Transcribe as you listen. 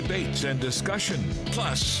debates and discussion,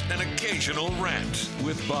 plus an occasional rant.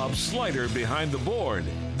 With Bob Slider behind the board,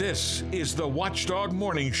 this is the Watchdog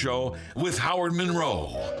Morning Show with Howard Monroe.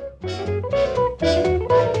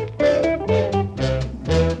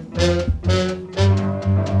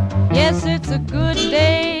 Yes, it's a good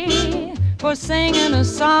day for singing a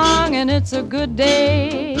song, and it's a good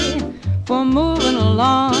day for moving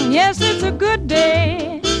along. Yes, it's a good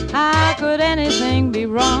day. How could anything be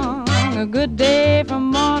wrong? A good day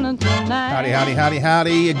from morning till night. Howdy, howdy, howdy,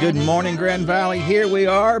 howdy. Good morning, Grand Valley. Here we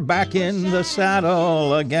are, back in the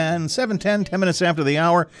saddle again. 7:10, 10 minutes after the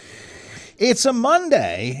hour. It's a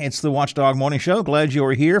Monday. It's the Watchdog Morning Show. Glad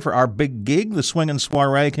you're here for our big gig. The Swing and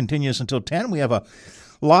Soiree continues until 10. We have a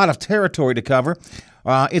lot of territory to cover.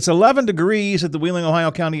 It's 11 degrees at the Wheeling,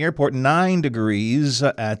 Ohio County Airport, 9 degrees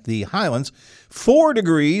at the Highlands, 4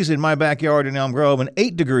 degrees in my backyard in Elm Grove, and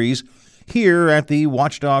 8 degrees here at the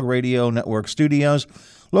Watchdog Radio Network studios.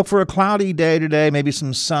 Look for a cloudy day today. Maybe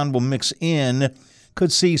some sun will mix in.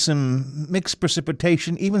 Could see some mixed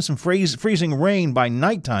precipitation, even some freezing rain by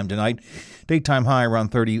nighttime tonight. Daytime high around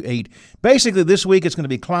 38. Basically, this week it's going to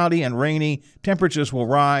be cloudy and rainy. Temperatures will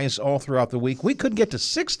rise all throughout the week. We could get to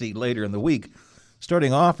 60 later in the week.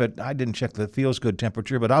 Starting off at, I didn't check the feels good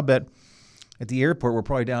temperature, but I'll bet at the airport we're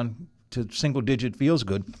probably down to single digit feels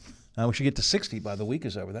good. We should get to 60 by the week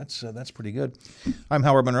is over. That's pretty good. I'm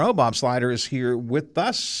Howard Monroe. Bob Slider is here with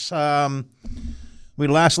us. We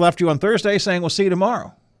last left you on Thursday saying we'll see you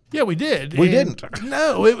tomorrow. Yeah, we did. We didn't.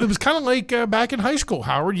 No, it was kind of like back in high school,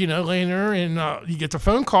 Howard, laying there and you get the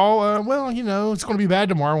phone call, it's going to be bad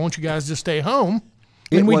tomorrow. Won't you guys just stay home?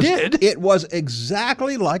 And we did. It was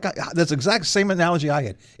exactly like, that's the exact same analogy I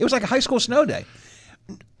had. It was like a high school snow day.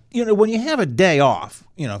 When you have a day off,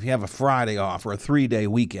 if you have a Friday off or a 3-day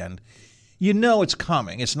weekend, you know it's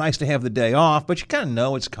coming. It's nice to have the day off, but you kind of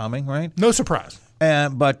know it's coming, right? No surprise.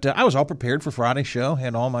 But I was all prepared for Friday's show,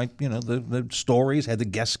 had all my, the stories, had the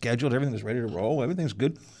guests scheduled, everything was ready to roll, everything's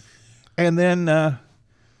good. And then, now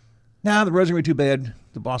the roads are going to be too bad.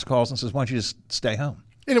 The boss calls and says, why don't you just stay home?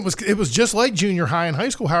 And it was just like junior high and high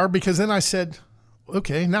school, Howard, because then I said,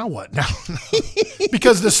 okay, now what? Now,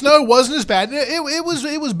 because the snow wasn't as bad.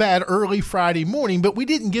 It was bad early Friday morning, but we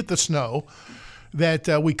didn't get the snow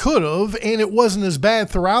that we could have, and it wasn't as bad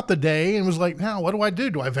throughout the day. And it was like, now what do I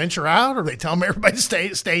do? Do I venture out, or they tell me everybody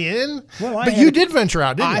to stay in? Well, but you did venture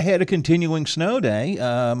out, didn't you? I had a continuing snow day.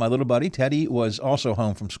 My little buddy Teddy was also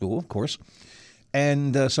home from school, of course,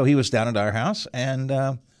 and so he was down at our house.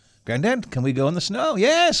 And Granddad, can we go in the snow?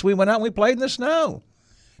 Yes, we went out and we played in the snow.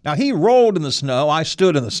 Now, he rolled in the snow. I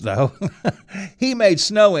stood in the snow. He made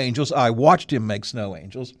snow angels. I watched him make snow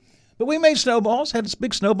angels. But we made snowballs, had this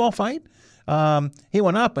big snowball fight. He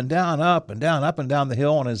went up and down, up and down, up and down the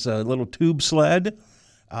hill on his little tube sled.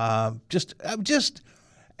 I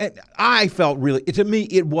felt really, to me,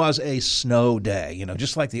 it was a snow day,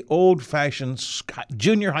 just like the old-fashioned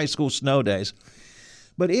junior high school snow days.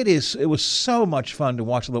 But it was so much fun to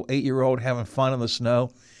watch a little 8-year-old having fun in the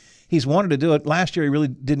snow. He's wanted to do it. Last year, he really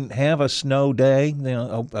didn't have a snow day,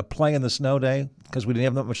 a play in the snow day, because we didn't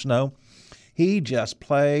have that much snow. He just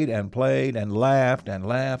played and played and laughed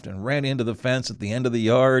and ran into the fence at the end of the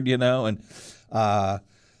yard, and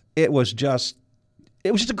it was just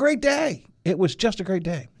a great day. It was just a great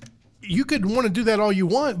day. You could want to do that all you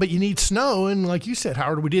want, but you need snow. And like you said,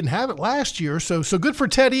 Howard, we didn't have it last year. So good for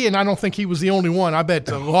Teddy, and I don't think he was the only one. I bet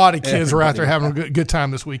a lot of kids were out there having a good time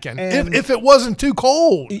this weekend. If it wasn't too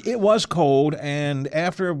cold. It was cold, and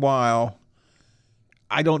after a while,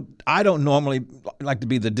 I don't normally like to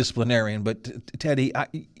be the disciplinarian, but Teddy,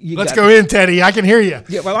 let's go in, Teddy. I can hear you.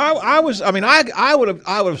 Yeah, well, I would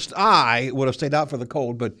have stayed out for the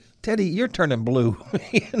cold, but Teddy, you're turning blue.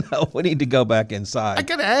 We need to go back inside. I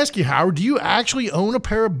got to ask you, Howard, do you actually own a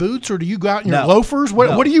pair of boots, or do you go out in your loafers?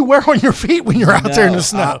 What do you wear on your feet when you're out there in the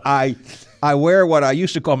snow? I wear what I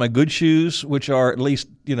used to call my good shoes, which are at least,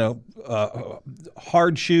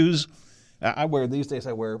 hard shoes. I wear these days.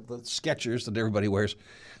 I wear the Skechers that everybody wears.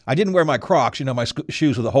 I didn't wear my Crocs, my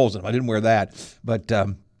shoes with the holes in them. I didn't wear that. But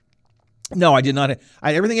no, I did not.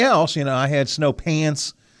 Everything else, I had snow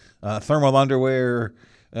pants, thermal underwear,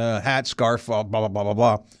 hat, scarf, blah, blah, blah, blah,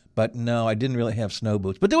 blah. But no, I didn't really have snow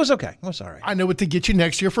boots. But it was okay. It was all right. I know what to get you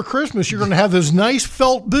next year for Christmas. You're going to have those nice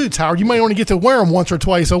felt boots, Howard. You might only get to wear them once or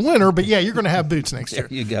twice a winter, but yeah, you're going to have boots next year.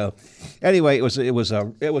 There you go. Anyway, it was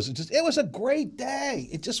a great day.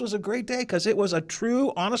 It just was a great day because it was a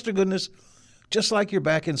true, honest to goodness, just like you're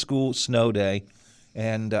back in school snow day.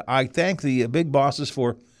 And I thank the big bosses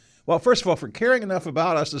for, well, first of all, for caring enough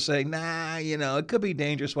about us to say, nah, it could be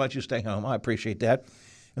dangerous. Why don't you stay home? I appreciate that.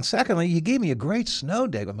 And secondly, you gave me a great snow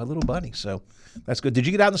day with my little buddy, so that's good. Did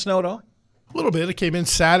you get out in the snow at all? A little bit. It came in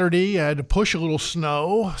Saturday. I had to push a little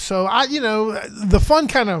snow. So, the fun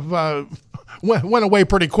kind of went away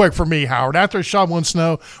pretty quick for me, Howard. After shoveling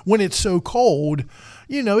snow, when it's so cold,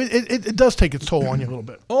 it does take its toll on you a little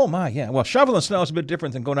bit. Oh, my, yeah. Well, shoveling snow is a bit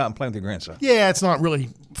different than going out and playing with your grandson. Yeah, it's not really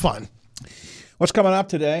fun. What's coming up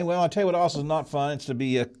today? Well, I'll tell you what also is not fun. It's to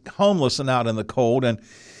be homeless and out in the cold. And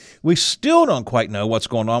we still don't quite know what's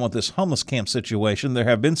going on with this homeless camp situation. There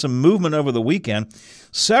have been some movement over the weekend,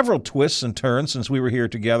 several twists and turns since we were here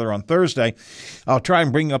together on Thursday. I'll try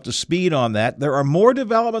and bring you up to speed on that. There are more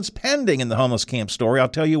developments pending in the homeless camp story. I'll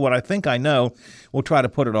tell you what I think I know. We'll try to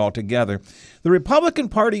put it all together. The Republican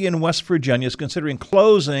Party in West Virginia is considering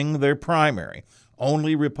closing their primary.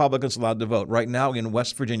 Only Republicans allowed to vote. Right now in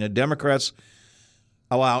West Virginia, Democrats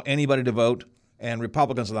allow anybody to vote, and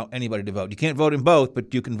Republicans allow anybody to vote. You can't vote in both,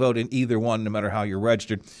 but you can vote in either one no matter how you're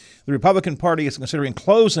registered. The Republican Party is considering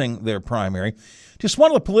closing their primary. Just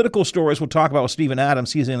one of the political stories we'll talk about with Stephen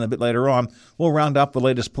Adams. He's in a bit later on. We'll round up the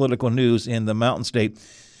latest political news in the Mountain State.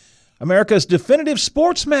 America's definitive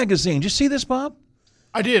sports magazine. Did you see this, Bob?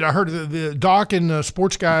 I did. I heard the Doc and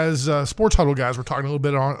Sports Huddle guys were talking a little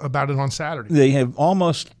bit about it on Saturday. They have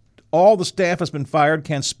almost all the staff has been fired.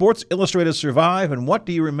 Can Sports Illustrated survive? And what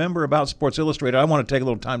do you remember about Sports Illustrated? I want to take a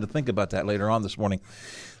little time to think about that later on this morning.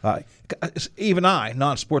 Even I,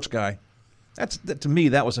 non-sports guy, to me,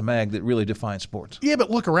 that was a mag that really defined sports. Yeah, but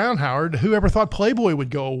look around, Howard. Whoever thought Playboy would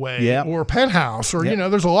go away? Yeah. Or Penthouse? Or,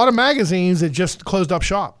 there's a lot of magazines that just closed up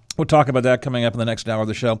shop. We'll talk about that coming up in the next hour of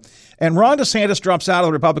the show. And Ron DeSantis drops out of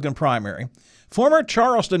the Republican primary. Former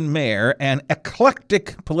Charleston mayor and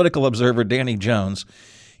eclectic political observer Danny Jones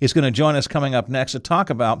is going to join us coming up next to talk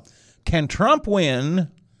about, can Trump win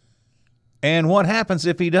and what happens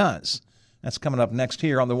if he does? That's coming up next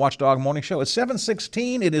here on the Watchdog Morning Show. It's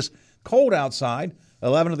 7:16. It is cold outside.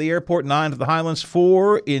 11 at the airport, 9 at the Highlands,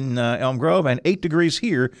 4 in Elm Grove, and 8 degrees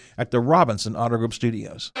here at the Robinson Auto Group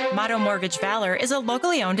Studios. Motto Mortgage Valor is a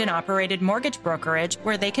locally owned and operated mortgage brokerage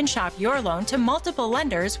where they can shop your loan to multiple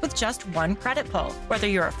lenders with just one credit pull. Whether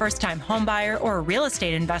you're a first-time homebuyer or a real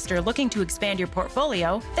estate investor looking to expand your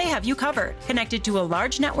portfolio, they have you covered. Connected to a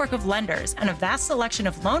large network of lenders and a vast selection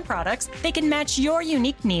of loan products, they can match your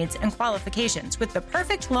unique needs and qualifications with the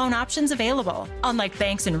perfect loan options available. Unlike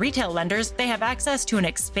banks and retail lenders, they have access to an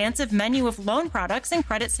expansive menu of loan products and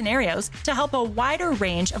credit scenarios to help a wider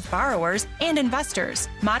range of borrowers and investors.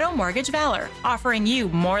 Motto Mortgage Valor, offering you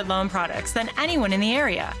more loan products than anyone in the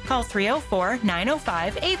area. Call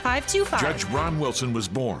 304-905-8525. Judge Ron Wilson was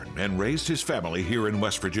born and raised his family here in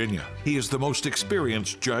West Virginia. He is the most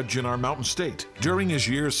experienced judge in our Mountain State. During his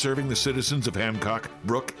years serving the citizens of Hancock,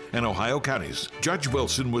 Brooke, and Ohio counties, Judge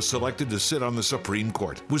Wilson was selected to sit on the Supreme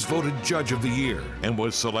Court, was voted Judge of the Year, and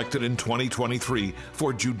was selected in 2023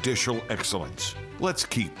 for judicial excellence. Let's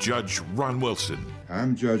keep Judge Ron Wilson.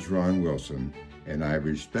 I'm Judge Ron Wilson, and I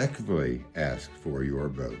respectfully ask for your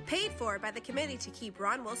vote. Paid for by the committee to keep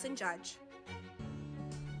Ron Wilson judge.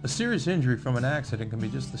 A serious injury from an accident can be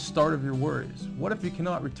just the start of your worries. What if you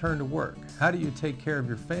cannot return to work? How do you take care of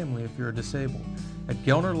your family if you're disabled? At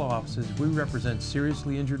Gellner Law Offices, we represent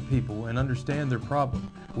seriously injured people and understand their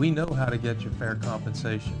problem. We know how to get you fair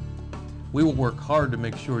compensation. We will work hard to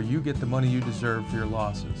make sure you get the money you deserve for your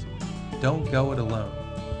losses. Don't go it alone.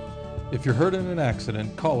 If you're hurt in an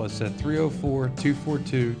accident, call us at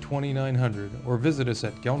 304-242-2900 or visit us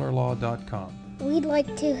at GellnerLaw.com. We'd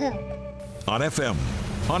like to help. On FM,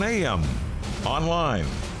 on AM, online,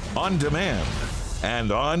 on demand,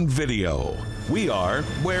 and on video. We are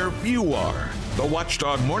where you are. The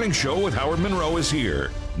Watchdog Morning Show with Howard Monroe is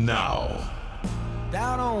here now.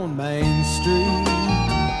 Down on Main Street.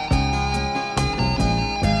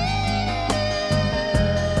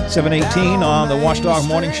 7:18 on the Watchdog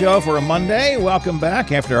Morning Show for a Monday. Welcome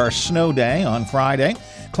back after our snow day on Friday.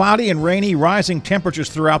 Cloudy and rainy, rising temperatures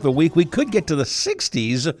throughout the week. We could get to the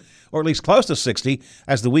 60s, or at least close to 60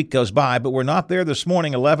 as the week goes by, but we're not there this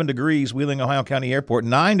morning. 11 degrees, Wheeling, Ohio County Airport,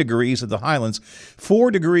 9 degrees at the Highlands,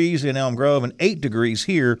 4 degrees in Elm Grove, and 8 degrees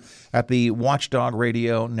here at the Watchdog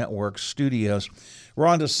Radio Network studios.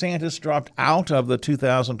 Ron DeSantis dropped out of the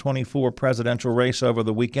 2024 presidential race over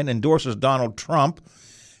the weekend, endorses Donald Trump.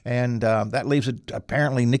 And that leaves it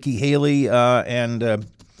apparently Nikki Haley and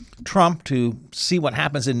Trump to see what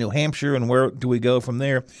happens in New Hampshire and where do we go from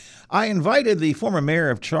there. I invited the former mayor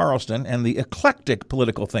of Charleston and the eclectic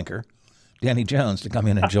political thinker, Danny Jones, to come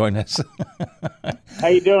in and join us. How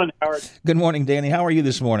you doing, Howard? Good morning, Danny. How are you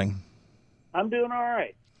this morning? I'm doing all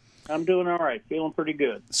right. Feeling pretty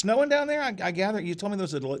good. Snowing down there? I gather you told me there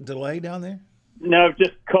was a delay down there? No,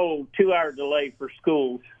 just cold. 2-hour delay for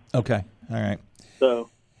schools. Okay, all right.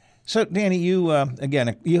 So, Danny, you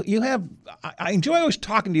again, you have. I enjoy always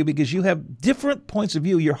talking to you because you have different points of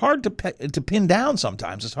view. You're hard to pin down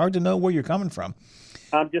sometimes. It's hard to know where you're coming from.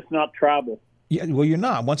 I'm just not tribal. Yeah, well, you're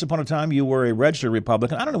not. Once upon a time, you were a registered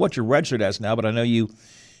Republican. I don't know what you're registered as now, but I know you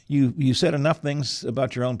said enough things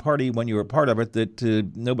about your own party when you were part of it that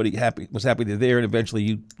nobody was happy they're there, and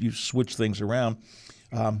eventually you switched things around.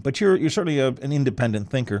 But you're certainly an independent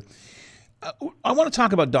thinker. I want to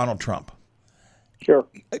talk about Donald Trump. Sure.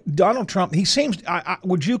 Donald Trump, he seems,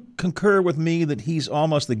 would you concur with me that he's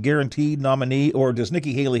almost the guaranteed nominee, or does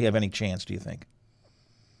Nikki Haley have any chance, do you think?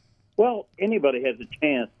 Well, anybody has a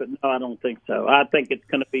chance, but no, I don't think so. I think it's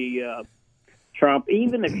going to be Trump.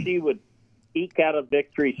 Even if she would eke out a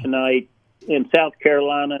victory tonight in South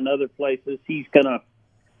Carolina and other places, he's going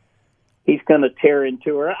to tear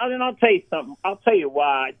into her. I mean, I'll tell you something. I'll tell you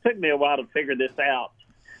why. It took me a while to figure this out.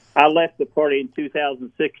 I left the party in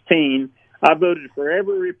 2016. I voted for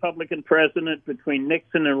every Republican president between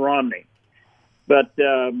Nixon and Romney. But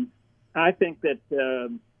I think that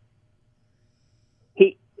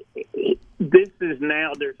this is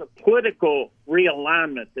now, there's a political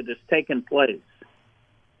realignment that has taken place.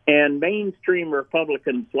 And mainstream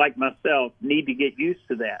Republicans like myself need to get used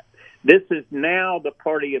to that. This is now the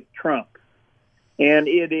party of Trump. And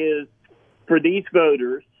it is, for these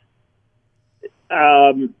voters,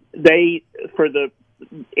 in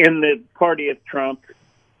the party of Trump,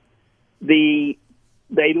 they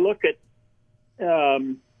look at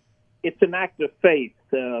it's an act of faith,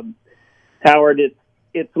 Howard.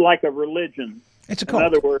 It's like a religion. It's a cult. In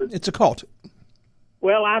other words, it's a cult.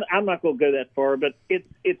 Well, I'm not going to go that far, but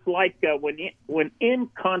it's like when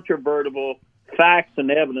incontrovertible facts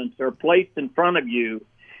and evidence are placed in front of you,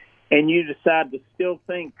 and you decide to still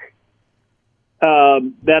think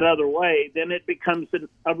that other way, then it becomes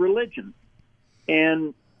a religion.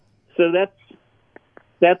 And so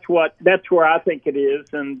that's where I think it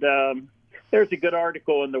is. And there's a good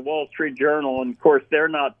article in the Wall Street Journal, and of course they're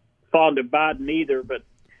not fond of Biden either, but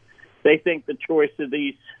they think the choice of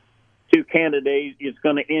these two candidates is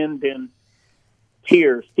going to end in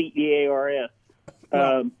tears, T-E-A-R-S.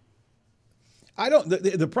 I don't.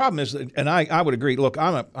 The problem is, and I would agree. Look,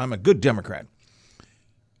 I'm a good Democrat,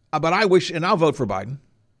 but I wish, and I'll vote for Biden.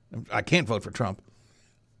 I can't vote for Trump.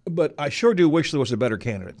 But I sure do wish there was a better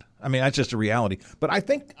candidate. I mean, that's just a reality. But I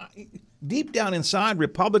think deep down inside,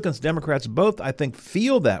 Republicans, Democrats, both, I think,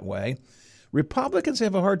 feel that way. Republicans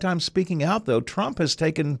have a hard time speaking out, though. Trump has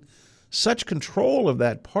taken such control of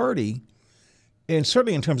that party, and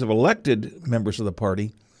certainly in terms of elected members of the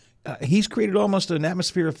party, he's created almost an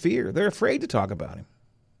atmosphere of fear. They're afraid to talk about him.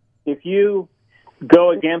 If you go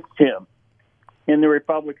against him in the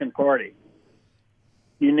Republican Party,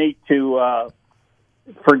 you need to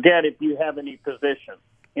forget if you have any position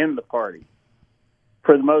in the party,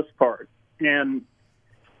 for the most part. And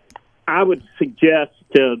I would suggest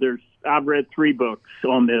I've read 3 books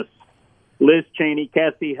on this: Liz Cheney,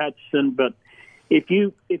 Kathy Hutchinson. But if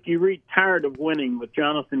you read Tired of Winning with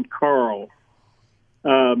Jonathan Karl,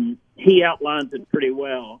 he outlines it pretty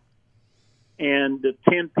well. And the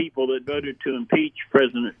 10 people that voted to impeach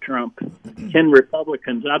President Trump, 10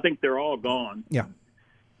 Republicans, I think they're all gone. Yeah.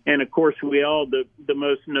 And, of course, the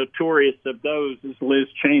most notorious of those is Liz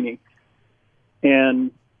Cheney. And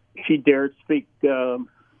she dared speak the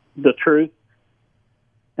truth.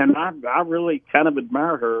 And I really kind of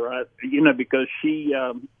admire her, because she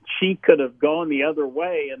could have gone the other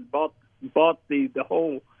way and bought the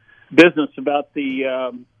whole business about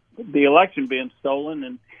the election being stolen.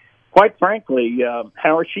 And quite frankly,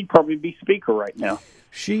 Howard, she'd probably be Speaker right now.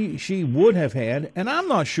 She would have had, and I'm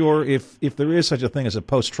not sure if there is such a thing as a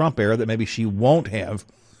post-Trump era, that maybe she won't have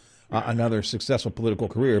another successful political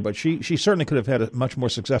career, but she certainly could have had a much more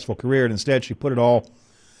successful career, and instead she put it all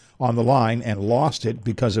on the line and lost it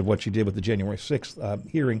because of what she did with the January 6th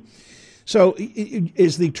hearing. So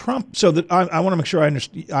is the Trump, so that I want to make sure I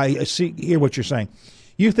hear what you're saying.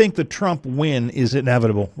 You think the Trump win is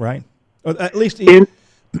inevitable, right? Or at least in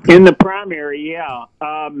the primary, yeah.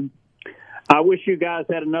 I wish you guys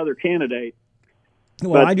had another candidate.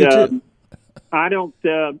 Well, I do too. I don't.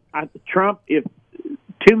 Trump. If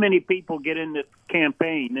too many people get in this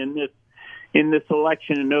campaign, in this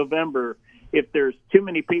election in November, if there's too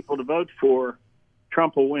many people to vote for,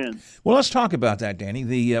 Trump will win. Well, let's talk about that, Danny.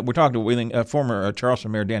 We're talking to former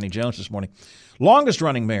Charleston Mayor Danny Jones this morning,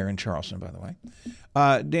 longest-running mayor in Charleston, by the way.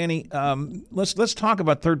 Danny, let's talk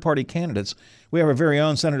about third-party candidates. We have our very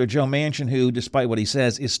own Senator Joe Manchin, who, despite what he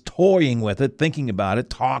says, is toying with it, thinking about it,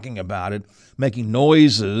 talking about it, making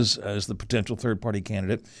noises as the potential third-party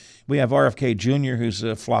candidate. We have RFK Jr., who's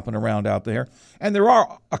flopping around out there. And there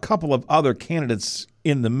are a couple of other candidates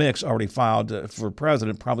in the mix already filed for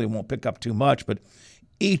president. Probably won't pick up too much, but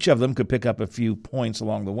each of them could pick up a few points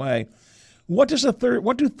along the way. What do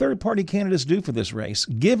third-party candidates do for this race,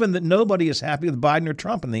 given that nobody is happy with Biden or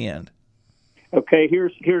Trump in the end? Okay,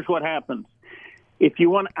 here's what happens. If you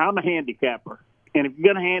want, I'm a handicapper, and if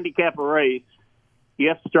you're going to handicap a race, you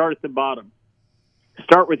have to start at the bottom.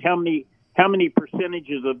 Start with how many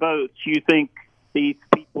percentages of votes you think these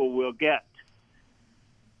people will get,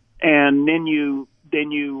 and then you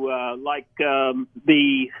like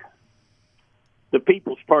the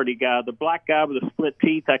People's Party guy, the black guy with the split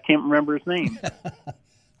teeth. I can't remember his name.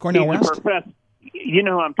 Cornel West. You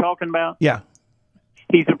know who I'm talking about? Yeah.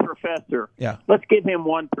 He's a professor. Yeah. Let's give him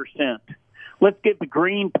 1%. Let's give the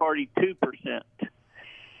Green Party 2%.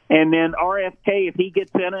 And then RFK, if he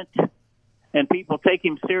gets in it and people take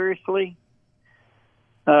him seriously,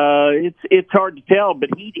 it's hard to tell, but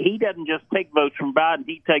he doesn't just take votes from Biden,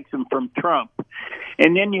 he takes them from Trump.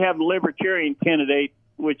 And then you have the Libertarian candidate,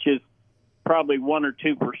 which is probably 1 or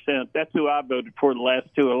 2%. That's who I voted for the last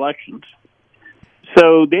two elections.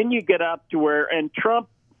 So then you get up to where, and Trump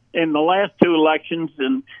in the last two elections,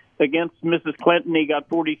 and against Mrs. Clinton, he got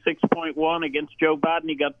 46.1. Against Joe Biden,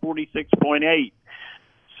 he got 46.8.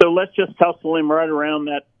 So let's just hustle him right around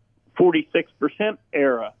that 46%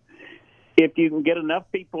 era. If you can get enough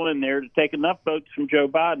people in there to take enough votes from Joe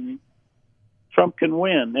Biden, Trump can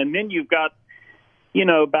win. And then you've got,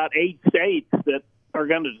 about 8 states that are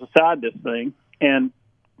going to decide this thing, and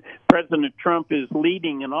President Trump is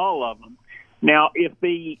leading in all of them. Now, if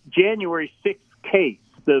the January 6th case,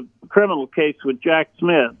 the criminal case with Jack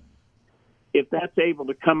Smith, if that's able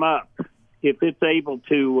to come up, if he's able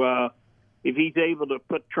to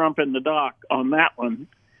put Trump in the dock on that one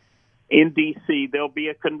in D.C., there'll be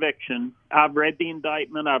a conviction. I've read the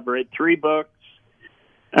indictment. I've read 3 books.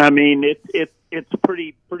 I mean, it's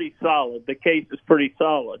pretty solid. The case is pretty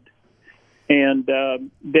solid. And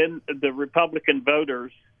then the Republican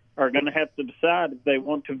voters are going to have to decide if they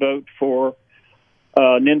want to vote for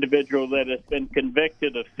an individual that has been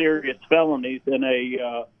convicted of serious felonies in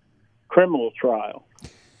a criminal trial.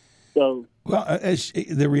 So, well,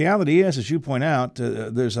 the reality is, as you point out,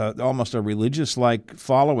 there's almost a religious-like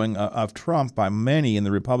following of Trump by many in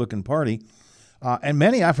the Republican Party. And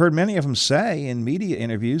I've heard many of them say in media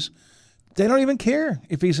interviews, they don't even care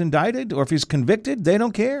if he's indicted or if he's convicted. They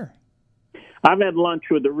don't care. I've had lunch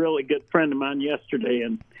with a really good friend of mine yesterday,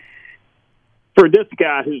 and for this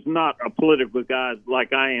guy who's not a political guy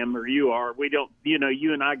like I am or you are, we don't,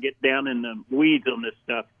 you and I get down in the weeds on this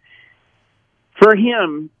stuff. For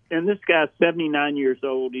him, and this guy's 79 years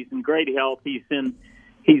old, he's in great health, he's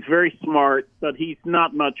very smart, but he's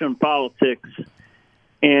not much on politics.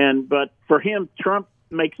 But for him, Trump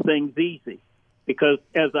makes things easy because,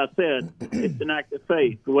 as I said, it's an act of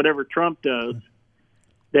faith. Whatever Trump does,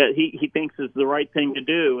 that he thinks is the right thing to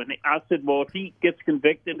do. And I said, well, if he gets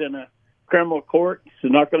convicted in a criminal court, it's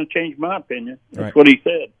not going to change my opinion. That's right. What he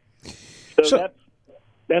said. So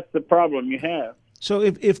that's the problem you have. So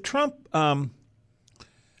if Trump,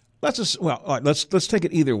 let's take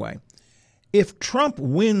it either way. If Trump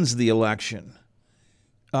wins the election,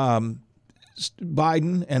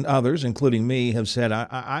 Biden and others, including me, have said,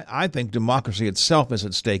 I think democracy itself is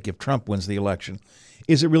at stake if Trump wins the election.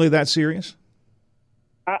 Is it really that serious?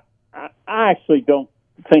 I actually don't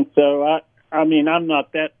think so. I mean, I'm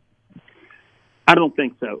not that. I don't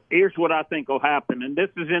think so. Here's what I think will happen, and this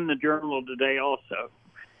is in the Journal today also,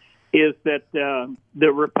 is that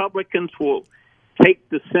the Republicans will take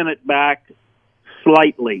the Senate back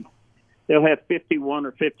slightly. They'll have 51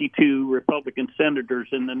 or 52 Republican senators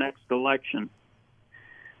in the next election.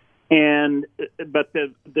 But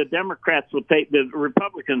the Democrats will take, the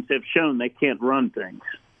Republicans have shown they can't run things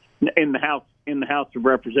in the House of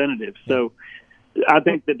Representatives. So I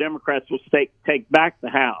think the Democrats will take back the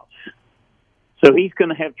House. So he's going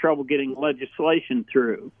to have trouble getting legislation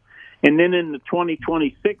through. And then in the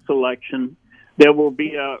 2026 election, there will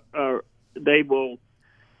be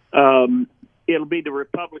it'll be the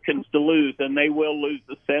Republicans to lose, and they will lose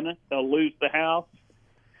the Senate. They'll lose the House,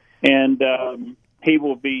 and he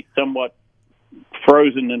will be somewhat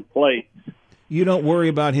frozen in place. You don't worry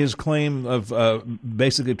about his claim of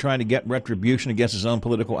basically trying to get retribution against his own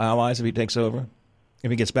political allies if he takes over, if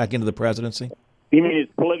he gets back into the presidency? You mean his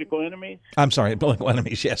political enemies? I'm sorry, political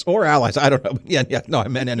enemies, yes. Or allies, I don't know. Yeah, no, I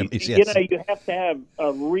meant enemies, yes. You have to have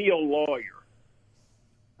a real lawyer.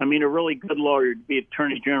 I mean, a really good lawyer to be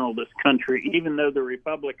Attorney General of this country, even though the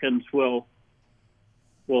Republicans will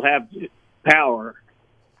have power.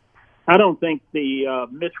 I don't think the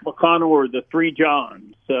Mitch McConnell or the three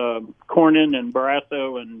Johns, Cornyn and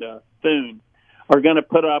Barrasso and Thune, are going to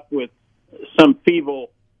put up with some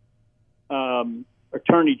feeble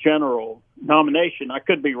attorney general nomination. I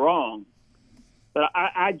could be wrong, but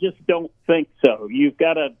I just don't think so. You've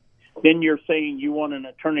got to. Then you're saying you want an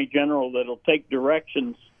attorney general that'll take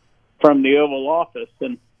directions from the Oval Office,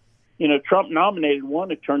 and Trump nominated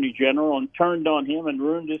one attorney general and turned on him and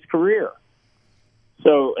ruined his career.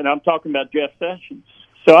 So, and I'm talking about Jeff Sessions.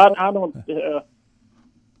 So I don't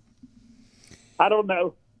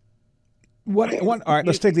know. What? All right,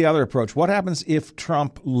 let's take the other approach. What happens if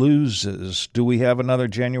Trump loses? Do we have another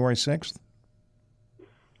January 6th?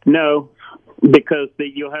 No, because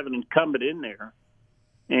you'll have an incumbent in there,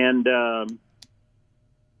 and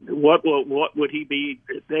what would he be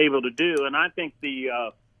able to do? And I think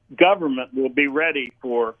the government will be ready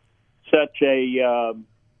for such a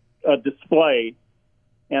display.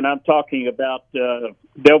 And I'm talking about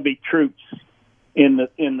there'll be troops on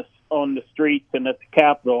the streets and at the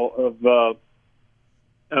Capitol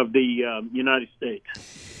of the United States.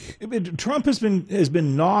 Trump has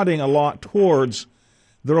been nodding a lot towards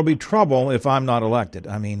there'll be trouble if I'm not elected.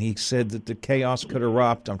 I mean, he said that the chaos could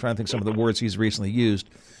erupt. I'm trying to think some of the words he's recently used.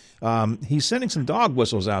 He's sending some dog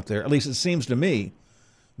whistles out there. At least it seems to me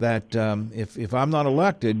that if I'm not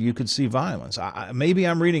elected, you could see violence. Maybe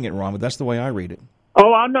I'm reading it wrong, but that's the way I read it.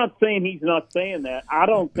 Oh, I'm not saying he's not saying that. I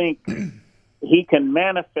don't think he can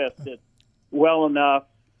manifest it well enough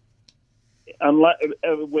unless,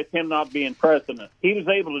 with him not being president. He was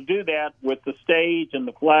able to do that with the stage and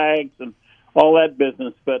the flags and all that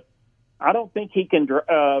business, but I don't think he can.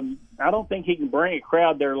 I don't think he can bring a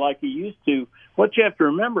crowd there like he used to. What you have to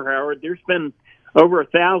remember, Howard, there's been over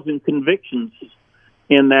 1,000 convictions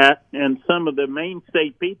in that, and some of the main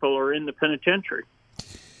state people are in the penitentiary.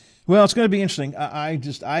 Well, it's going to be interesting. I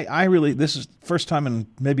really, this is the first time in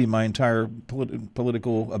maybe my entire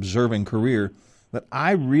political observing career that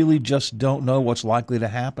I really just don't know what's likely to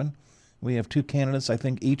happen. We have two candidates, I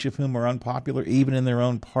think, each of whom are unpopular, even in their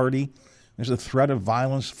own party. There's a threat of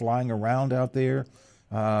violence flying around out there.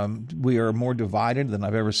 We are more divided than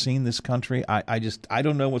I've ever seen this country. I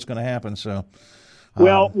don't know what's going to happen. So,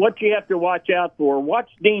 well, what you have to watch out for, watch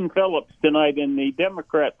Dean Phillips tonight in the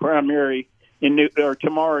Democrat primary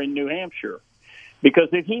tomorrow in New Hampshire, because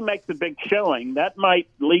if he makes a big showing, that might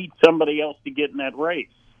lead somebody else to get in that race,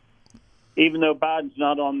 even though Biden's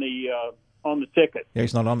not on the ticket. Yeah,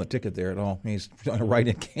 he's not on the ticket there at all. He's on a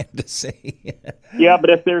write-in candidacy. Yeah,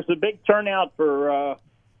 but if there's a big turnout for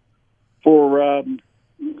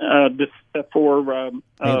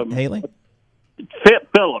Haley?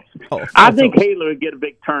 Phillips. I think Haley would get a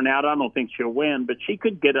big turnout. I don't think she'll win, but she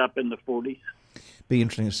could get up in the 40s. Be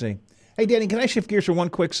interesting to see. Hey, Danny, can I shift gears for one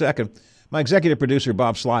quick second? My executive producer,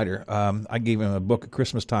 Bob Slider, I gave him a book at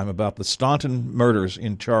Christmas time about the Staunton murders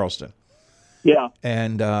in Charleston. Yeah.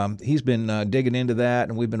 And he's been digging into that,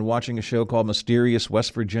 and we've been watching a show called Mysterious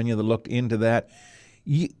West Virginia that looked into that.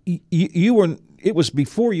 You were, it was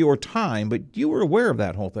before your time, but you were aware of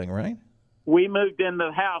that whole thing, right? We moved in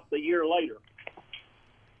the house a year later.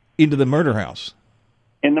 Into the murder house?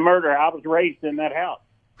 In the murder house. I was raised in that house.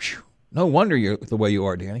 Whew. No wonder you're the way you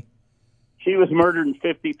are, Danny. She was murdered in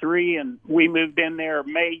 1953, and we moved in there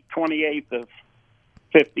May 28th of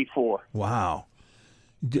 1954. Wow.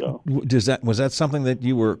 Was that something that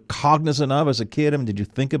you were cognizant of as a kid? I mean, did you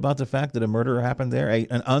think about the fact that a murder happened there,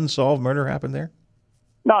 an unsolved murder happened there?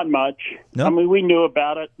 Not much. No? I mean, we knew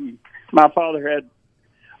about it, and my father had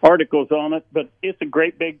articles on it, but it's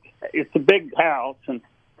a big house, and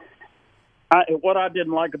what I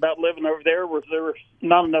didn't like about living over there was there were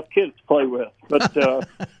not enough kids to play with, but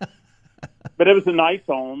but it was a nice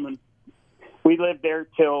home, and we lived there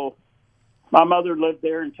till my mother lived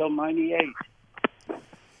there until 1998.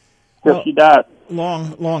 Well, she died.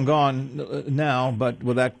 Long gone now, but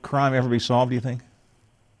will that crime ever be solved, do you think?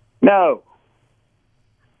 No.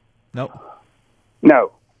 Nope.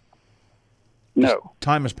 No.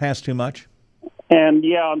 Time has passed too much? And,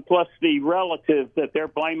 and plus the relative that they're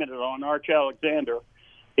blaming it on, Arch Alexander,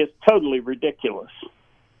 is totally ridiculous.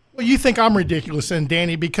 Well, you think I'm ridiculous then,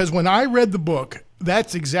 Danny, because when I read the book,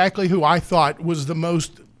 that's exactly who I thought was the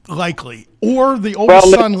most likely, or the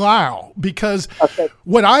oldest son Lau, because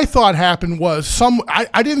what I thought happened was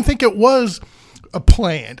I didn't think it was a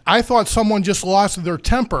planned. I thought someone just lost their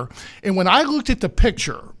temper. And when I looked at the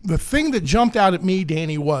picture, the thing that jumped out at me,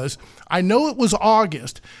 Danny, was I know it was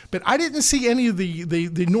August, but I didn't see any of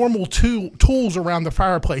the normal tools around the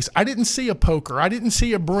fireplace. I didn't see a poker. I didn't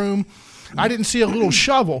see a broom. I didn't see a little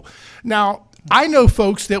shovel. Now, I know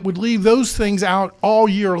folks that would leave those things out all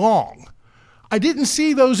year long. I didn't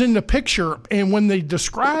see those in the picture, and when they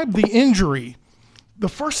described the injury, the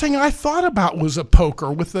first thing I thought about was a poker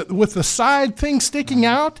with the side thing sticking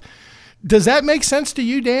out. Does that make sense to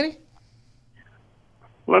you, Danny?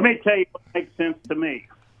 Let me tell you what makes sense to me.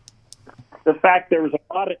 The fact there was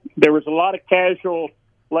a lot of casual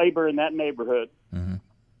labor in that neighborhood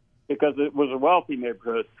because it was a wealthy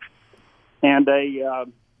neighborhood, and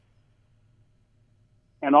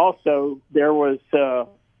also there was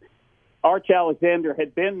Arch Alexander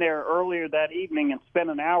had been there earlier that evening and spent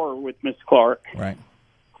an hour with Miss Clark. Right.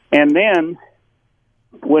 And then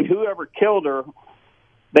when whoever killed her,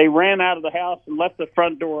 they ran out of the house and left the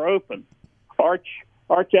front door open. Arch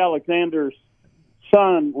Alexander's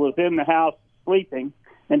son was in the house sleeping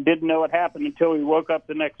and didn't know what happened until he woke up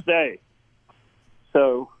the next day.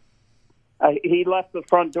 So he left the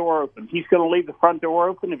front door open. He's going to leave the front door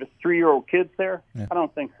open if his 3-year-old kid's there? Yeah. I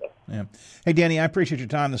don't think so. Yeah. Hey, Danny, I appreciate your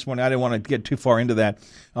time this morning. I didn't want to get too far into that,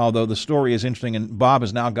 although the story is interesting, and Bob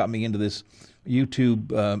has now got me into this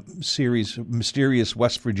YouTube series, Mysterious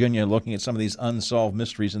West Virginia, looking at some of these unsolved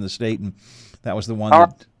mysteries in the state, and that was the one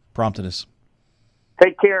that prompted us.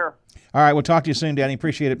 Take care. All right, we'll talk to you soon, Danny.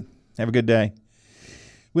 Appreciate it. Have a good day.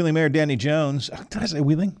 Wheeling Mayor Danny Jones. Did I say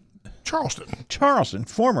Wheeling? Charleston.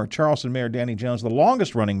 Former Charleston Mayor Danny Jones, the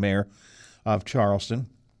longest-running mayor of Charleston.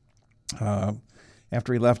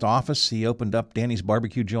 After he left office, he opened up Danny's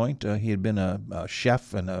Barbecue Joint. He had been a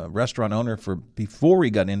chef and a restaurant owner before he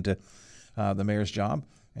got into the mayor's job,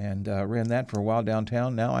 and ran that for a while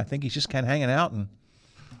downtown. Now I think he's just kind of hanging out and,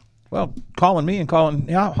 well, calling me and calling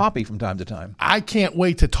Hoppy from time to time. I can't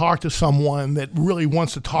wait to talk to someone that really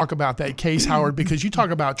wants to talk about that case, Howard, because you talk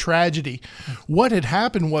about tragedy. What had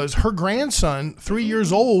happened was her grandson, 3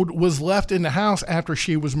 years old, was left in the house after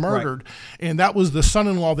she was murdered. Right. And that was the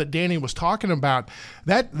son-in-law that Danny was talking about.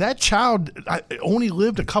 That child only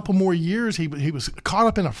lived a couple more years. He was caught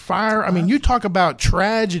up in a fire. I mean, you talk about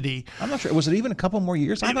tragedy. I'm not sure. Was it even a couple more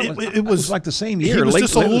years? I thought it was like the same year. He was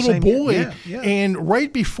just a little boy. Yeah. And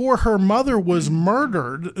right before her mother was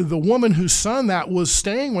murdered, the woman whose son that was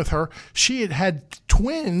staying with her, she had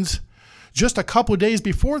twins just a couple of days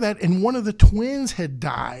before that, and one of the twins had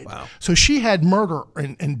died. Wow. So she had murder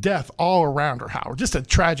and death all around her, Howard. Just a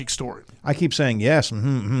tragic story. I keep saying yes,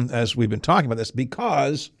 as we've been talking about this,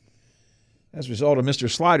 because as a result of Mr.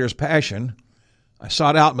 Slider's passion, I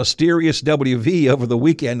sought out Mysterious WV over the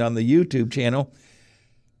weekend on the YouTube channel,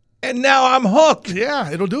 and now I'm hooked.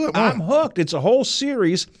 Yeah, it'll do it. I'm hooked. It's a whole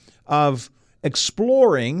series of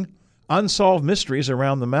exploring unsolved mysteries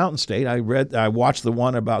around the Mountain State. I watched the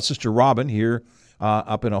one about Sister Robin here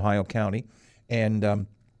up in Ohio County, and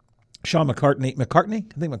Sean McCartney,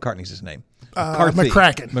 I think McCartney's his name.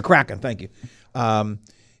 McCracken, thank you,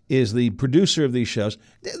 is the producer of these shows.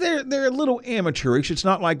 They're a little amateurish. It's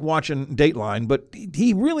not like watching Dateline, but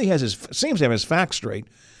he really seems to have his facts straight.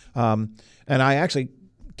 And I actually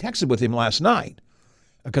texted with him last night,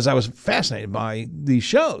 because I was fascinated by these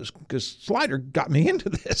shows, because Slider got me into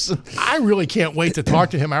this. I really can't wait to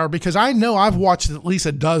talk to him, Howard, because I know I've watched at least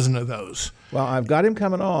a dozen of those. Well, I've got him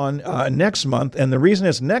coming on next month, and the reason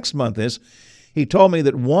it's next month is he told me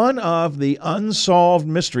that one of the unsolved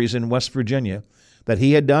mysteries in West Virginia that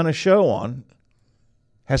he had done a show on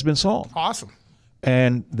has been solved. Awesome.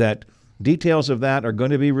 And that details of that are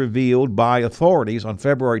going to be revealed by authorities on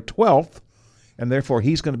February 12th, and therefore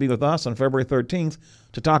he's going to be with us on February 13th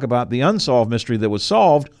to talk about the unsolved mystery that was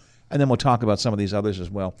solved, and then we'll talk about some of these others as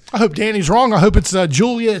well. I hope Danny's wrong. I hope it's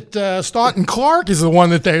Juliet Staunton Clark is the one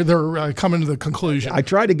that they're coming to the conclusion. I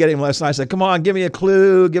tried to get him last night. I said, come on, give me a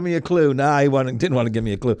clue, Nah, he didn't want to give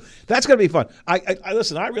me a clue. That's going to be fun. I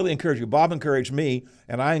listen, I really encourage you. Bob encouraged me,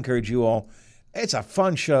 and I encourage you all. It's a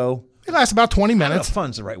fun show. It lasts about 20 minutes. I don't know if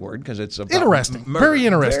fun's the right word, because it's about interesting. Murder. Very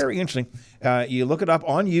interesting. Very interesting. You look it up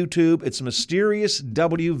on YouTube. It's Mysterious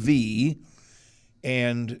WV.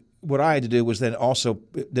 And what I had to do was then also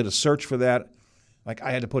did a search for that. Like,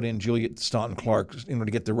 I had to put in Juliet Staunton Clark in order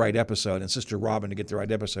to get the right episode, and Sister Robin to get the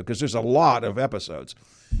right episode, because there's a lot of episodes.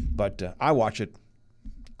 But I watch it.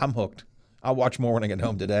 I'm hooked. I'll watch more when I get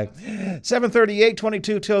home today. 7:38,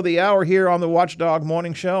 22 till the hour here on the Watchdog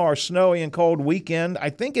Morning Show. Our snowy and cold weekend,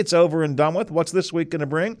 I think it's over and done with. What's this week going to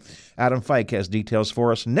bring? Adam Fike has details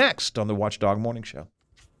for us next on the Watchdog Morning Show.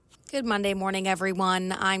 Good Monday morning,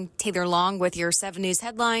 everyone. I'm Taylor Long with your 7 News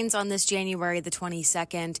headlines on this January the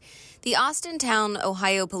 22nd. The Austintown,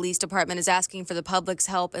 Ohio Police Department is asking for the public's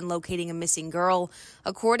help in locating a missing girl.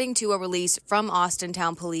 According to a release from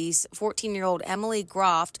Austintown Police, 14-year-old Emily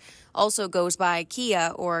Groft also goes by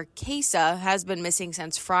Kia or Casa, has been missing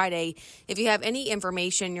since Friday. If you have any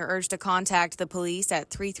information, you're urged to contact the police at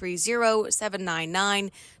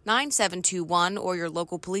 330-799-9721 or your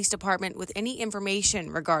local police department with any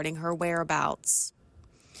information regarding her whereabouts.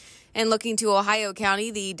 And looking to Ohio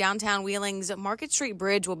County, the downtown Wheeling's Market Street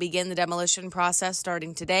Bridge will begin the demolition process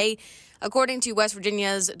starting today. According to West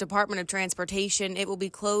Virginia's Department of Transportation, it will be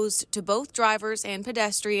closed to both drivers and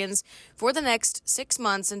pedestrians for the next 6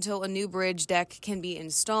 months until a new bridge deck can be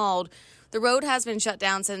installed. The road has been shut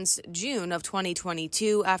down since June of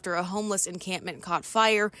 2022 after a homeless encampment caught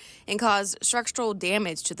fire and caused structural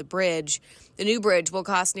damage to the bridge. The new bridge will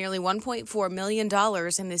cost nearly $1.4 million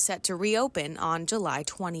and is set to reopen on July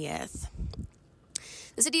 20th.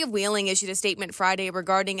 The city of Wheeling issued a statement Friday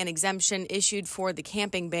regarding an exemption issued for the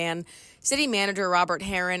camping ban. City manager Robert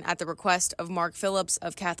Herron, at the request of Mark Phillips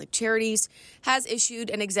of Catholic Charities, has issued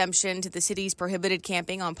an exemption to the city's prohibited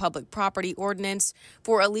camping on public property ordinance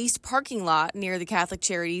for a leased parking lot near the Catholic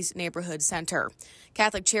Charities Neighborhood Center.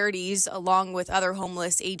 Catholic Charities, along with other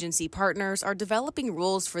homeless agency partners, are developing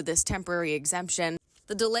rules for this temporary exemption.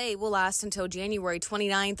 The delay will last until January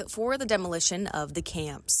 29th for the demolition of the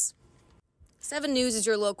camps. 7 News is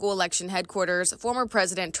your local election headquarters. Former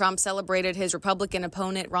President Trump celebrated his Republican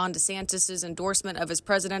opponent Ron DeSantis' endorsement of his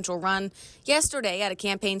presidential run yesterday at a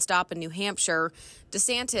campaign stop in New Hampshire.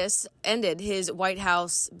 DeSantis ended his White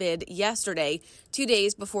House bid yesterday, 2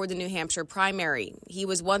 days before the New Hampshire primary. He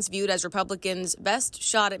was once viewed as Republicans' best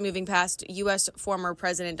shot at moving past U.S. former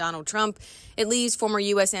President Donald Trump. It leaves former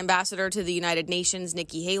U.S. Ambassador to the United Nations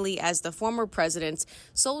Nikki Haley as the former president's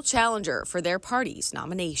sole challenger for their party's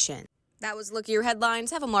nomination. That was Look at Your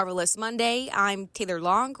Headlines. Have a marvelous Monday. I'm Taylor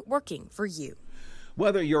Long, working for you.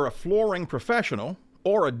 Whether you're a flooring professional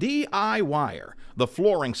or a DIYer, the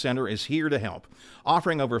Flooring Center is here to help.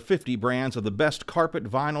 Offering over 50 brands of the best carpet,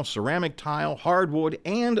 vinyl, ceramic tile, hardwood,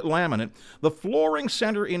 and laminate, the Flooring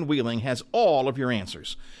Center in Wheeling has all of your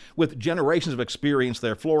answers. With generations of experience,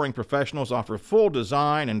 their flooring professionals offer full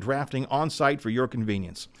design and drafting on-site for your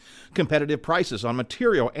convenience. Competitive prices on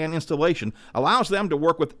material and installation allows them to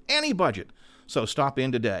work with any budget. So stop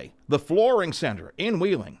in today. The Flooring Center in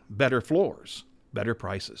Wheeling. Better floors, better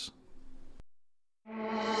prices.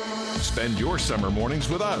 Spend your summer mornings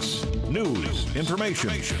with us. News, information,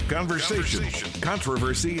 conversation,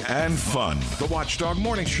 controversy, and fun. The Watchdog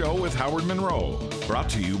Morning Show with Howard Monroe. Brought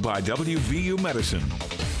to you by WVU Medicine.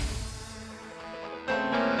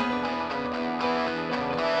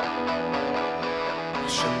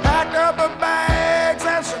 She packed up her bags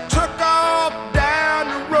and she took off down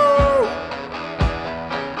the road.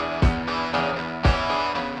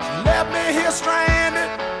 She left me here stranded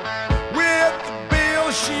with the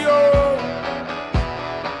bill she owed.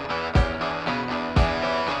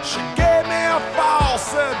 She gave me a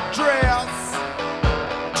false address,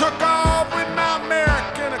 took off with my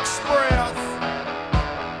American Express.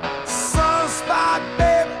 Sunspot,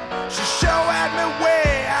 baby, she sure had me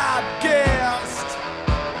way out guessed.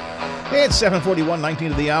 It's 7:41, 19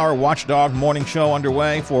 to the hour. Watchdog Morning Show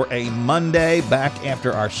underway for a Monday, back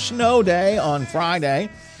after our snow day on Friday,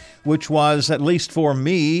 which was, at least for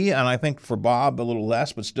me, and I think for Bob a little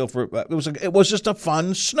less, but still it was just a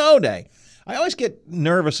fun snow day. I always get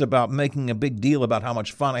nervous about making a big deal about how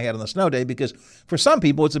much fun I had on the snow day because for some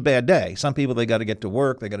people it's a bad day. Some people, they got to get to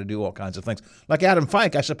work, they got to do all kinds of things. Like Adam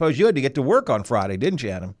Fike, I suppose you had to get to work on Friday, didn't you,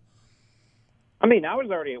 Adam? I mean, I was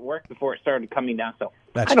already at work before it started coming down, so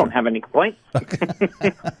That's I don't true. have any complaints.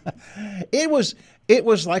 It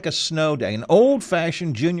was like a snow day, an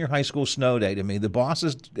old-fashioned junior high school snow day to me. The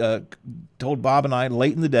bosses told Bob and I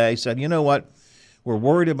late in the day, said, you know what, we're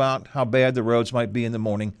worried about how bad the roads might be in the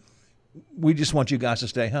morning. We just want you guys to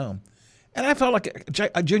stay home. And I felt like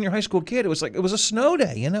a junior high school kid. It was a snow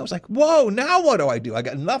day, you know. It was like, whoa, now what do? I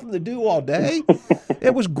got nothing to do all day.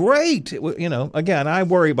 It was great. Again, I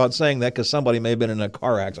worry about saying that because somebody may have been in a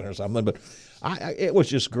car accident or something, but it was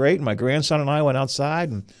just great. My grandson and I went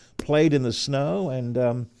outside and played in the snow,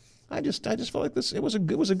 and I just felt like it was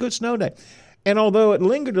a good snow day. And although it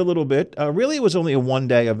lingered a little bit, really it was only a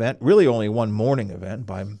one-day event, really only a one-morning event.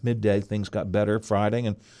 By midday, things got better Friday,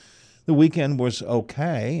 and the weekend was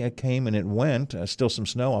okay. It came and it went. Still some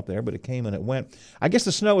snow up there, but it came and it went. I guess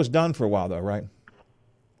the snow is done for a while, though, right?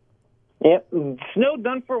 Yep, snow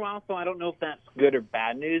done for a while, so I don't know if that's good or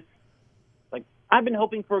bad news. Like, I've been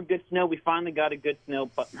hoping for a good snow. We finally got a good snow,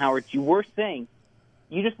 but Howard, you were saying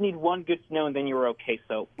you just need one good snow and then you were okay,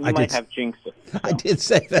 so we might have jinxed it. So. I did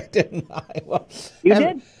say that, didn't I? Well, you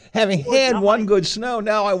did? Having had one good snow,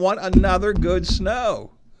 now I want another good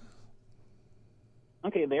snow.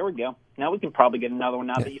 Okay, there we go. Now we can probably get another one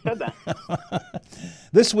now that you said that.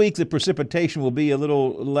 This week, the precipitation will be a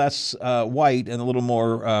little less white and a little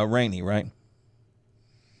more rainy, right?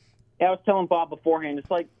 Yeah, I was telling Bob beforehand, it's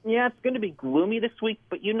like, yeah, it's going to be gloomy this week,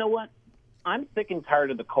 but you know what? I'm sick and tired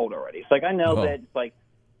of the cold already. It's like, I know that it's like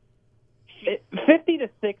 50 to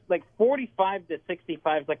 6, like 45 to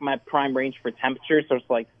 65 is like my prime range for temperature. So it's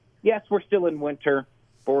like, yes, we're still in winter,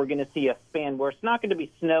 but we're going to see a span where it's not going to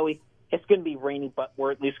be snowy. It's going to be rainy, but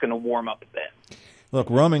we're at least going to warm up a bit. Look,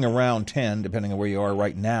 roaming around 10, depending on where you are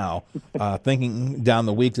right now, thinking down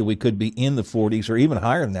the week that we could be in the 40s or even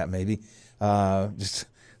higher than that maybe, just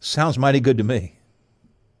sounds mighty good to me.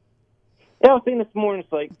 Yeah, I was thinking this morning,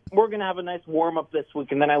 it's like, we're going to have a nice warm-up this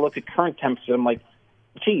week, and then I look at current temperature, I'm like,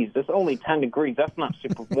 geez, it's only 10 degrees. That's not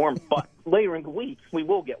super warm, but later in the week, we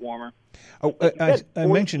will get warmer. Oh, I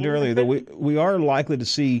mentioned earlier that we are likely to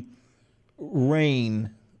see rain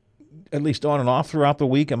at least on and off throughout the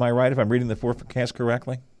week. Am I right if I'm reading the forecast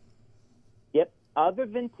correctly? Yep. Other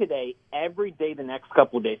than today, every day the next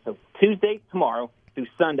couple of days, so Tuesday, tomorrow, through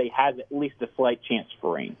Sunday, has at least a slight chance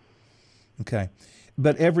for rain. Okay.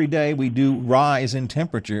 But every day we do rise in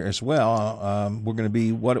temperature as well. We're going to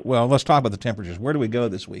be, well, let's talk about the temperatures. Where do we go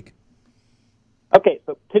this week? Okay,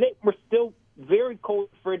 so today we're still very cold,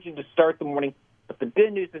 frigid to start the morning, but the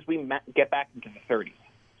good news is we get back into the 30s.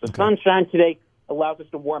 So sunshine today allows us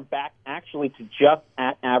to warm back actually to just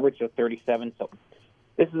at average of 37. So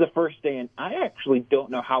this is the first day, and I actually don't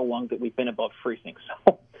know how long that we've been above freezing.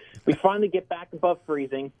 So we finally get back above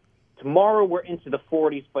freezing. Tomorrow we're into the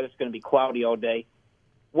 40s, but it's going to be cloudy all day.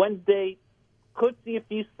 Wednesday, could see a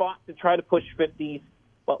few spots to try to push 50s,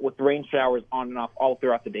 but with rain showers on and off all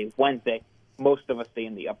throughout the day. Wednesday, most of us stay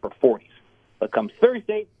in the upper 40s. But come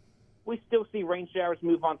Thursday, we still see rain showers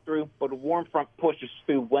move on through, but a warm front pushes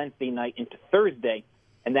through Wednesday night into Thursday,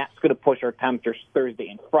 and that's going to push our temperatures Thursday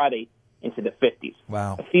and Friday into the 50s.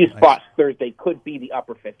 Wow. A few spots Thursday could be the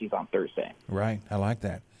upper 50s on Thursday. Right. I like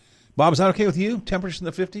that. Bob, is that okay with you? Temperatures in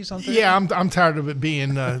the 50s on Thursday? Yeah, I'm tired of it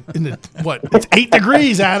being in the, what, it's 8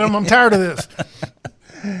 degrees, Adam. I'm tired of this.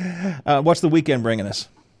 What's the weekend bringing us?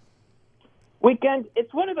 Weekend,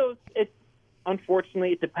 it's one of those,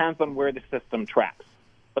 unfortunately, it depends on where the system tracks.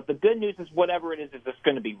 But the good news is whatever it is it's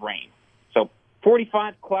going to be rain. So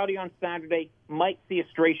 45, cloudy on Saturday, might see a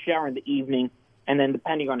stray shower in the evening, and then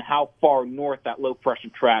depending on how far north that low pressure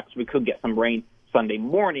tracks, we could get some rain Sunday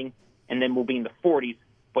morning, and then we'll be in the 40s.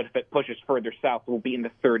 But if it pushes further south, we'll be in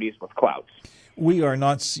the 30s with clouds. You are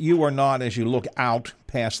not, as you look out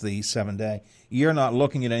past the 7-day, you're not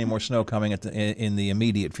looking at any more snow coming in the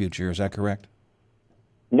immediate future. Is that correct?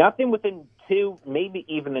 Nothing within 2, maybe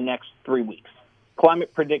even the next 3 weeks.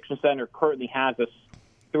 Climate Prediction Center currently has us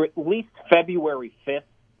through at least February 5th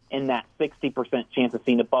in that 60% chance of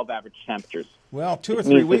seeing above average temperatures. Well, 2 or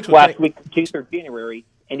 3 weeks. Last week, 2nd of January,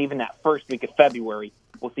 and even that first week of February,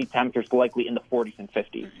 we'll see temperatures likely in the 40s and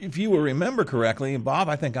 50s. If you will remember correctly, and Bob,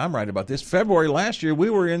 I think I'm right about this. February last year, we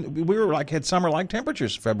had summer-like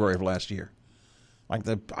temperatures. February of last year, I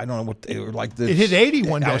don't know what they were like. It hit 80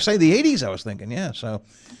 one day. I would say the 80s. I was thinking, yeah. So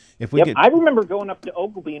if we I remember going up to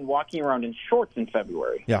Oglebay and walking around in shorts in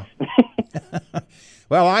February. Yeah.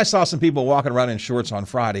 Well, I saw some people walking around in shorts on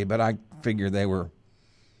Friday, but I figured they were.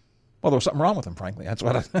 Well, there was something wrong with them, frankly. That's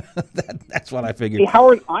what that's what I figured. See,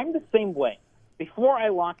 Howard, I'm the same way. Before I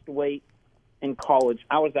lost weight in college,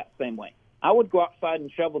 I was that same way. I would go outside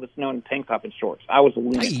and shovel the snow in a tank top and shorts. I was a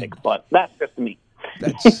lunatic, but that's just me.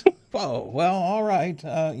 That's well, all right.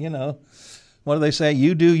 What do they say?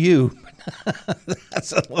 You do you.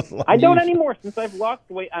 That's a little I don't anymore. Since I've lost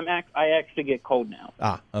weight, I actually get cold now.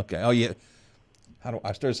 Ah, okay. Oh, yeah.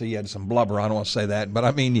 I started to say you had some blubber. I don't want to say that, but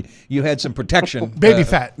I mean you had some protection. Baby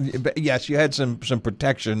fat. Yes, you had some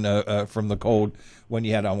protection from the cold when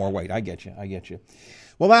you had on more weight. I get you.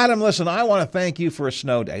 Well, Adam, listen, I want to thank you for a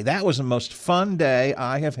snow day. That was the most fun day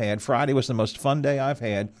I have had. Friday was the most fun day I've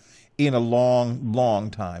had in a long,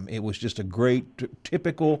 long time. It was just a great,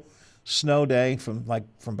 typical snow day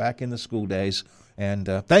from back in the school days. And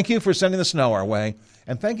thank you for sending the snow our way.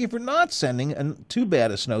 And thank you for not sending too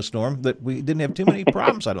bad a snowstorm that we didn't have too many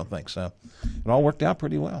problems, I don't think. So it all worked out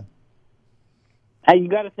pretty well. Hey, you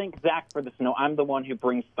got to thank Zach for the snow. I'm the one who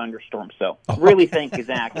brings thunderstorms. So really thank you,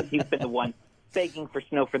 Zach. He's been the one begging for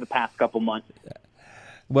snow for the past couple months.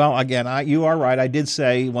 Well, again, you are right. I did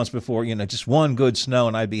say once before, just one good snow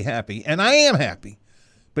and I'd be happy. And I am happy.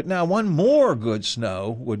 But now one more good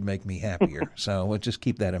snow would make me happier. So we'll just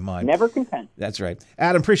keep that in mind. Never content. That's right.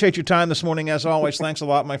 Adam, appreciate your time this morning as always. Thanks a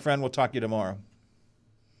lot, my friend. We'll talk to you tomorrow.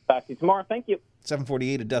 Talk to you tomorrow. Thank you.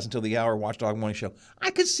 7:48, it does until the hour, Watchdog Morning Show.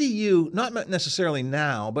 I could see you, not necessarily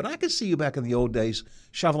now, but I could see you back in the old days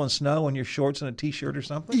shoveling snow in your shorts and a T-shirt or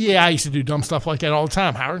something. Yeah, I used to do dumb stuff like that all the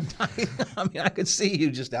time, Howard. I mean, I could see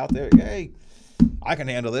you just out there, hey, I can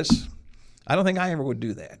handle this. I don't think I ever would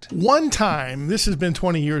do that. One time, this has been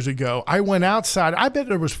 20 years ago, I went outside. I bet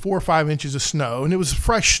there was 4 or 5 inches of snow, and it was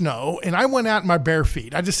fresh snow, and I went out in my bare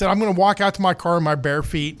feet. I just said, I'm going to walk out to my car in my bare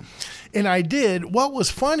feet, and I did. What was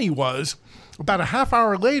funny was, about a half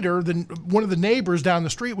hour later, one of the neighbors down the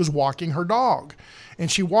street was walking her dog. And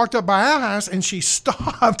she walked up by our house, and she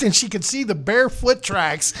stopped, and she could see the bare foot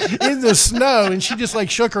tracks in the snow, and she just,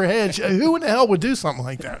 shook her head. Who in the hell would do something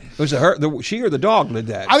like that? Was it she or the dog did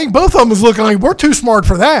that? I think both of them was looking like, we're too smart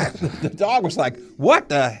for that. The dog was like, what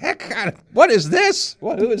the heck? What is this?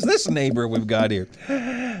 Who is this neighbor we've got here?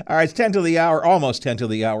 All right, it's 10 to the hour, almost 10 to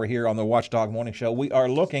the hour here on the Watchdog Morning Show. We are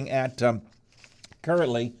looking at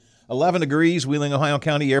currently 11 degrees, Wheeling, Ohio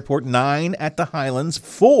County Airport, 9 at the Highlands,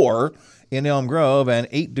 4 in Elm Grove, and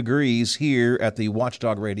 8 degrees here at the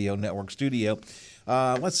Watchdog Radio Network studio.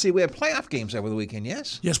 Let's see, we had playoff games over the weekend,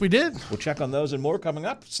 yes? Yes, we did. We'll check on those and more coming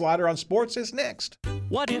up. Slider on Sports is next.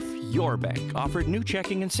 What if your bank offered new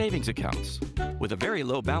checking and savings accounts with a very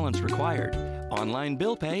low balance required, online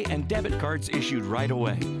bill pay, and debit cards issued right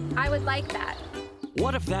away? I would like that.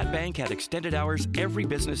 What if that bank had extended hours every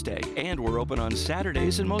business day and were open on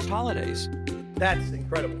Saturdays and most holidays? That's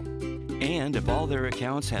incredible. And if all their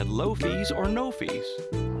accounts had low fees or no fees?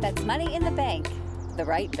 That's money in the bank. The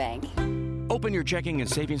right bank. Open your checking and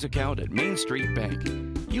savings account at Main Street Bank.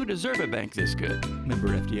 You deserve a bank this good. Member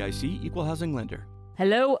FDIC, Equal Housing Lender.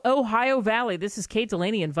 Hello, Ohio Valley. This is Kate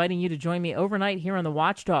Delaney inviting you to join me overnight here on the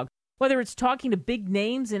Watchdog. Whether it's talking to big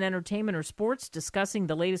names in entertainment or sports, discussing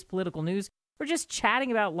the latest political news, or just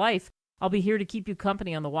chatting about life, I'll be here to keep you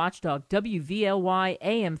company on the Watchdog, WVLY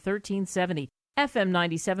AM 1370. FM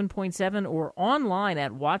 97.7 or online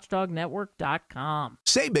at watchdognetwork.com.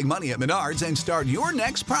 Save big money at Menards and start your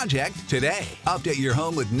next project today. Update your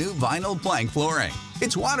home with new vinyl plank flooring.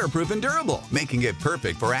 It's waterproof and durable, making it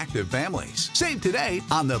perfect for active families. Save today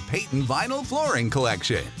on the Peyton Vinyl Flooring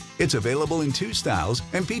Collection. It's available in 2 styles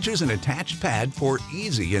and features an attached pad for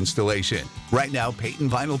easy installation. Right now, Peyton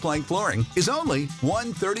Vinyl Plank Flooring is only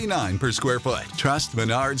 $139 per square foot. Trust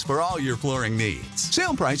Menards for all your flooring needs.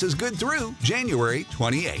 Sale price is good through January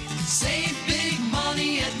 28th. Save big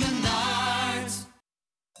money at Menards.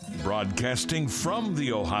 Broadcasting from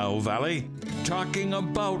the Ohio Valley, talking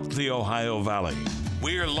about the Ohio Valley.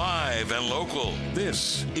 We're live and local.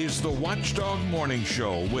 This is the Watchdog Morning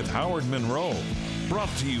Show with Howard Monroe. Brought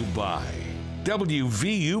to you by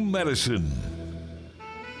WVU Medicine.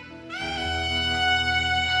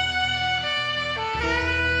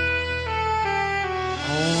 On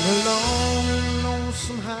a long and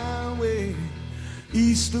lonesome highway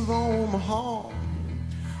east of Omaha,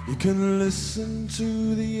 you can listen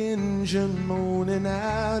to the engine moaning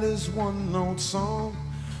out his one-note song.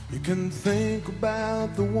 You can think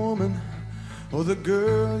about the woman or the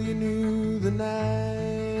girl you knew the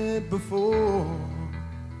night before.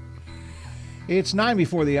 It's 9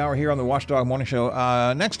 before the hour here on the Watchdog Morning Show.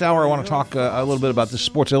 Next hour, I want to talk a little bit about the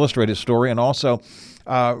Sports Illustrated story and also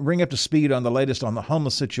bring up to speed on the latest on the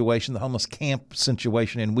homeless situation, the homeless camp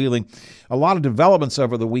situation in Wheeling. A lot of developments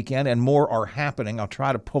over the weekend and more are happening. I'll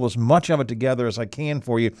try to pull as much of it together as I can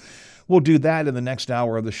for you. We'll do that in the next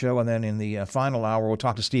hour of the show, and then in the final hour, we'll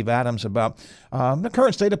talk to Steve Adams about the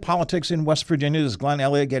current state of politics in West Virginia. Does Glenn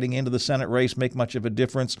Elliott getting into the Senate race make much of a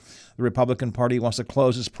difference? The Republican Party wants to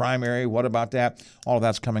close its primary. What about that? All of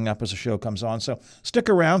that's coming up as the show comes on. So stick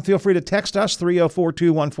around. Feel free to text us,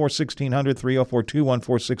 304-214-1600,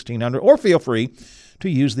 304-214-1600, or feel free to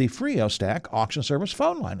use the FreeOStack auction service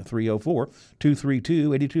phone line at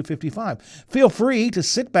 304-232-8255. Feel free to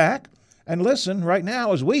sit back and listen right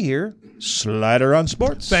now as we hear Slider on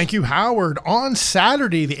Sports. Thank you, Howard. On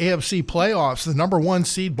Saturday, the AFC playoffs, the number 1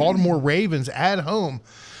 seed Baltimore Ravens at home.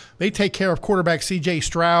 They take care of quarterback C.J.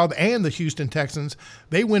 Stroud and the Houston Texans.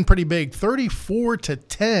 They win pretty big,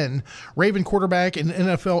 34-10. Raven quarterback and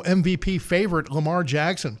NFL MVP favorite Lamar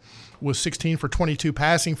Jackson was 16 for 22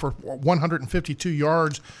 passing for 152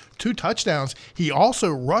 yards, 2 touchdowns. He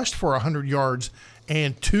also rushed for 100 yards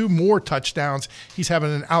and 2 more touchdowns. He's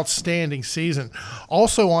having an outstanding season.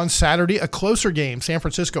 Also on Saturday, a closer game. San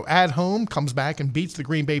Francisco at home comes back and beats the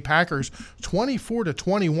Green Bay Packers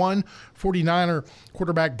 24-21. 49er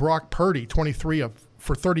quarterback Brock Purdy, 23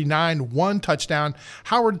 for 39, 1 touchdown.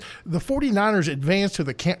 Howard, the 49ers advanced to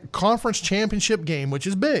the conference championship game, which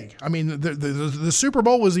is big. I mean, the Super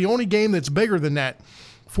Bowl was the only game that's bigger than that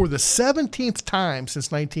for the 17th time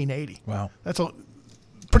since 1980. Wow. That's a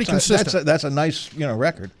pretty consistent. That's a nice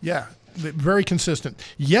record. Yeah. Very consistent.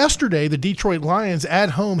 Yesterday, the Detroit Lions at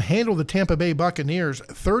home handled the Tampa Bay Buccaneers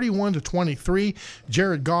 31-23.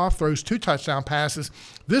 Jared Goff throws 2 touchdown passes.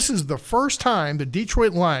 This is the first time the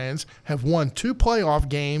Detroit Lions have won 2 playoff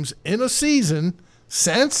games in a season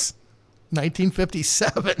since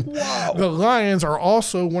 1957. Wow. The Lions are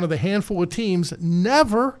also one of the handful of teams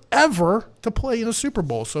never, ever to play in a Super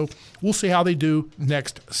Bowl. So we'll see how they do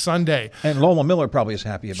next Sunday. And Lola Miller probably is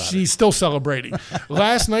happy about it. She's still celebrating.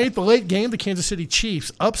 Last night, the late game, the Kansas City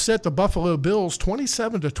Chiefs upset the Buffalo Bills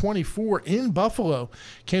 27-24 in Buffalo.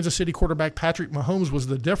 Kansas City quarterback Patrick Mahomes was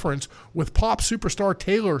the difference. With pop superstar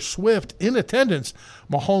Taylor Swift in attendance,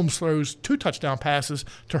 Mahomes throws 2 touchdown passes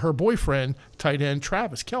to her boyfriend, tight end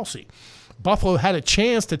Travis Kelce. Buffalo had a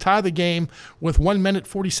chance to tie the game with 1 minute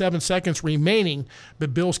 47 seconds remaining,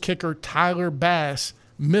 but Bills kicker Tyler Bass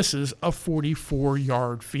misses a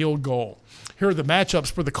 44-yard field goal. Here are the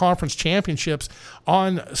matchups for the conference championships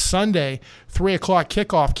on Sunday. 3 o'clock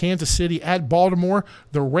kickoff, Kansas City at Baltimore.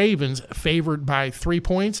 The Ravens favored by 3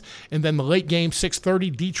 points. And then the late game,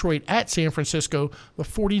 6:30, Detroit at San Francisco. The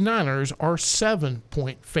 49ers are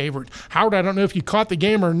 7-point favorite. Howard, I don't know if you caught the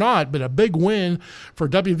game or not, but a big win for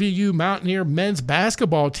WVU Mountaineer men's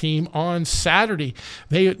basketball team on Saturday.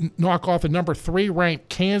 They knock off the number 3 ranked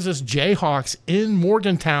Kansas Jayhawks in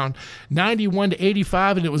Morgantown,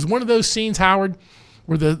 91-85. And it was one of those scenes, Howard,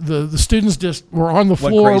 where the students just were on the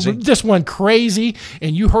floor, just went crazy,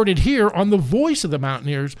 and you heard it here on the voice of the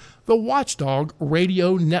Mountaineers, the Watchdog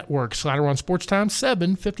Radio Network. Slider on Sports Time,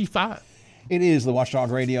 7:55. It is the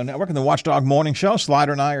Watchdog Radio Network and the Watchdog Morning Show.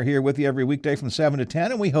 Slider and I are here with you every weekday from 7 to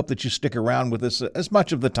 10, and we hope that you stick around with us as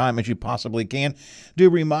much of the time as you possibly can. Do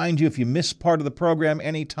remind you, if you miss part of the program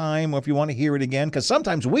anytime or if you want to hear it again, because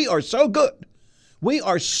sometimes we are so good. We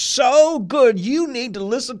are so good, you need to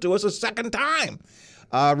listen to us a second time.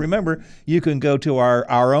 Remember, you can go to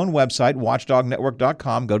our own website,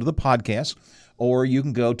 watchdognetwork.com, go to the podcast, or you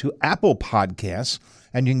can go to Apple Podcasts,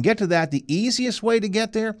 and you can get to that. The easiest way to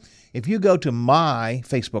get there, if you go to my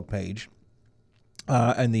Facebook page,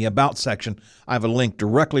 in the About section, I have a link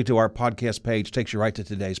directly to our podcast page. Takes you right to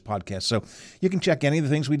today's podcast. So you can check any of the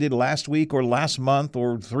things we did last week or last month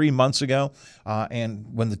or 3 months ago. And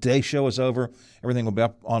when the Today Show is over, everything will be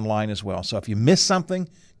up online as well. So if you miss something,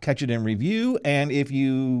 catch it in review. And if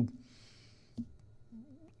you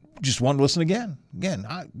just want to listen again,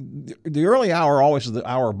 the early hour always is the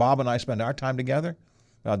hour Bob and I spend our time together.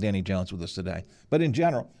 Danny Jones with us today. But in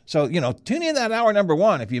general, so, tune in that hour number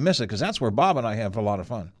 1 if you miss it, because that's where Bob and I have a lot of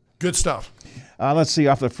fun. Good stuff. Let's see,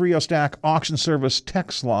 off the Frio Stack Auction Service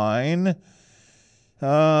text line,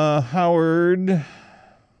 Howard,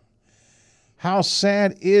 how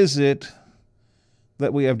sad is it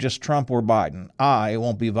that we have just Trump or Biden? I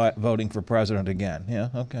won't be voting for president again. Yeah,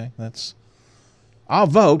 okay, I'll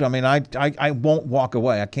vote. I mean, I won't walk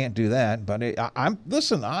away. I can't do that. But I'm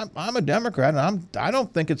a Democrat, and I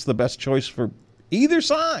don't think it's the best choice for either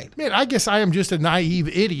side. Man, I guess I am just a naive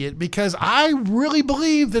idiot because I really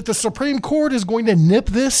believe that the Supreme Court is going to nip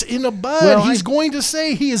this in the bud. Well, He's going to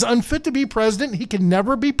say he is unfit to be president. He can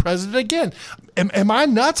never be president again. Am I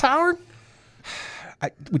nuts, Howard?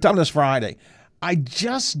 We talked about this Friday. I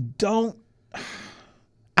don't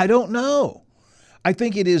know. I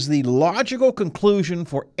think it is the logical conclusion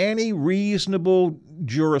for any reasonable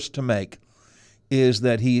jurist to make is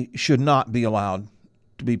that he should not be allowed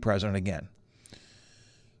to be president again.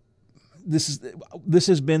 This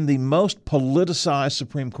has been the most politicized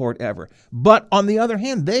Supreme Court ever. But on the other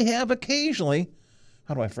hand, they have occasionally,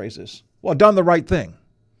 how do I phrase this? Well, done the right thing.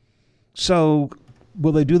 So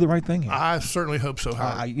will they do the right thing here? I certainly hope so,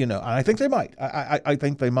 Howard. I think they might. I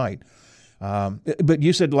think they might. But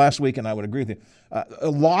you said last week, and I would agree with you,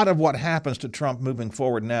 a lot of what happens to Trump moving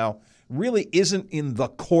forward now really isn't in the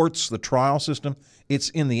courts, the trial system. It's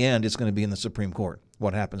in the end, it's going to be in the Supreme Court,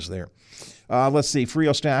 what happens there. Let's see,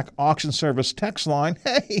 Frio Stack Auction Service text line.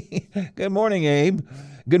 Hey, good morning, Abe.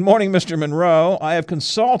 Good morning, Mr. Monroe. I have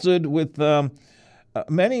consulted with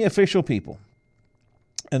many official people,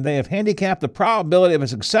 and they have handicapped the probability of a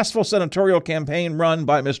successful senatorial campaign run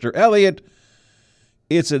by Mr. Elliott.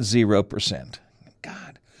 It's at 0%.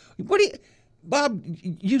 God, Bob?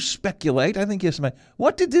 You speculate. I think yes.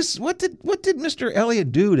 What did Mr.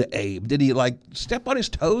 Elliott do to Abe? Did he step on his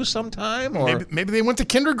toes sometime? Or maybe they went to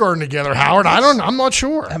kindergarten together, Howard. I'm not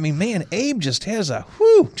sure. I mean, man, Abe just has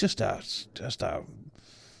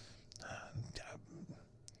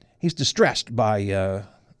he's distressed by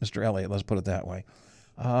Mr. Elliott. Let's put it that way.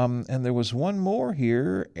 And there was one more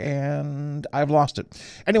here, and I've lost it.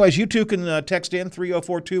 Anyways, you too can text in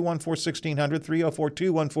 304-214-1600,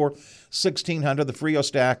 304-214-1600, the Frio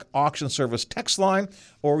Stack Auction Service text line,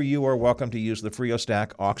 or you are welcome to use the Frio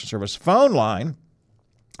Stack Auction Service phone line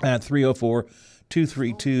at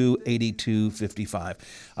 304-232-8255.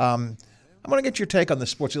 I'm going to get your take on the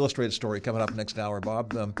Sports Illustrated story coming up next hour,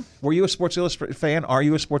 Bob. Were you a Sports Illustrated fan? Are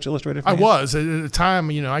you a Sports Illustrated fan? I was. At the time,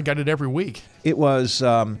 I got it every week. It was,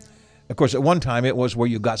 of course, at one time, it was where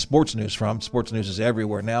you got sports news from. Sports news is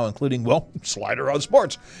everywhere now, including, Slider on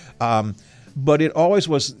Sports. But it always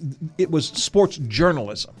was, it was sports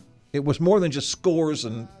journalism. It was more than just scores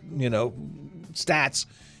and, stats.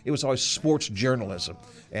 It was always sports journalism.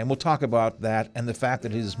 And we'll talk about that and the fact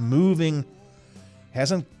that it is moving.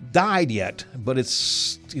 Hasn't died yet, but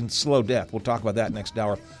it's in slow death. We'll talk about that next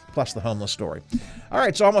hour, plus the homeless story. All right,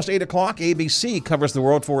 it's almost 8 o'clock. ABC covers the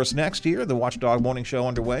world for us next here. The Watchdog Morning Show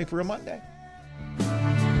underway for a Monday.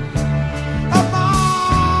 Up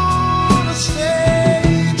on the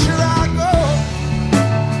stage, here I go,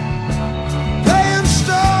 playing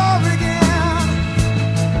story again.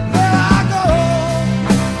 There I go,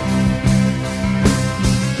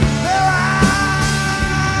 there I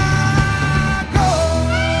go.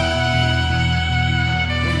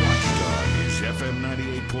 The Watchdog is FM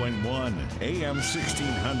 98.1, AM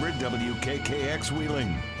 1600 WKKX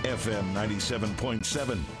Wheeling, FM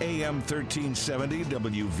 97.7, AM 1370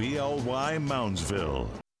 WVLY Moundsville.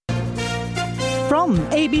 From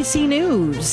ABC News.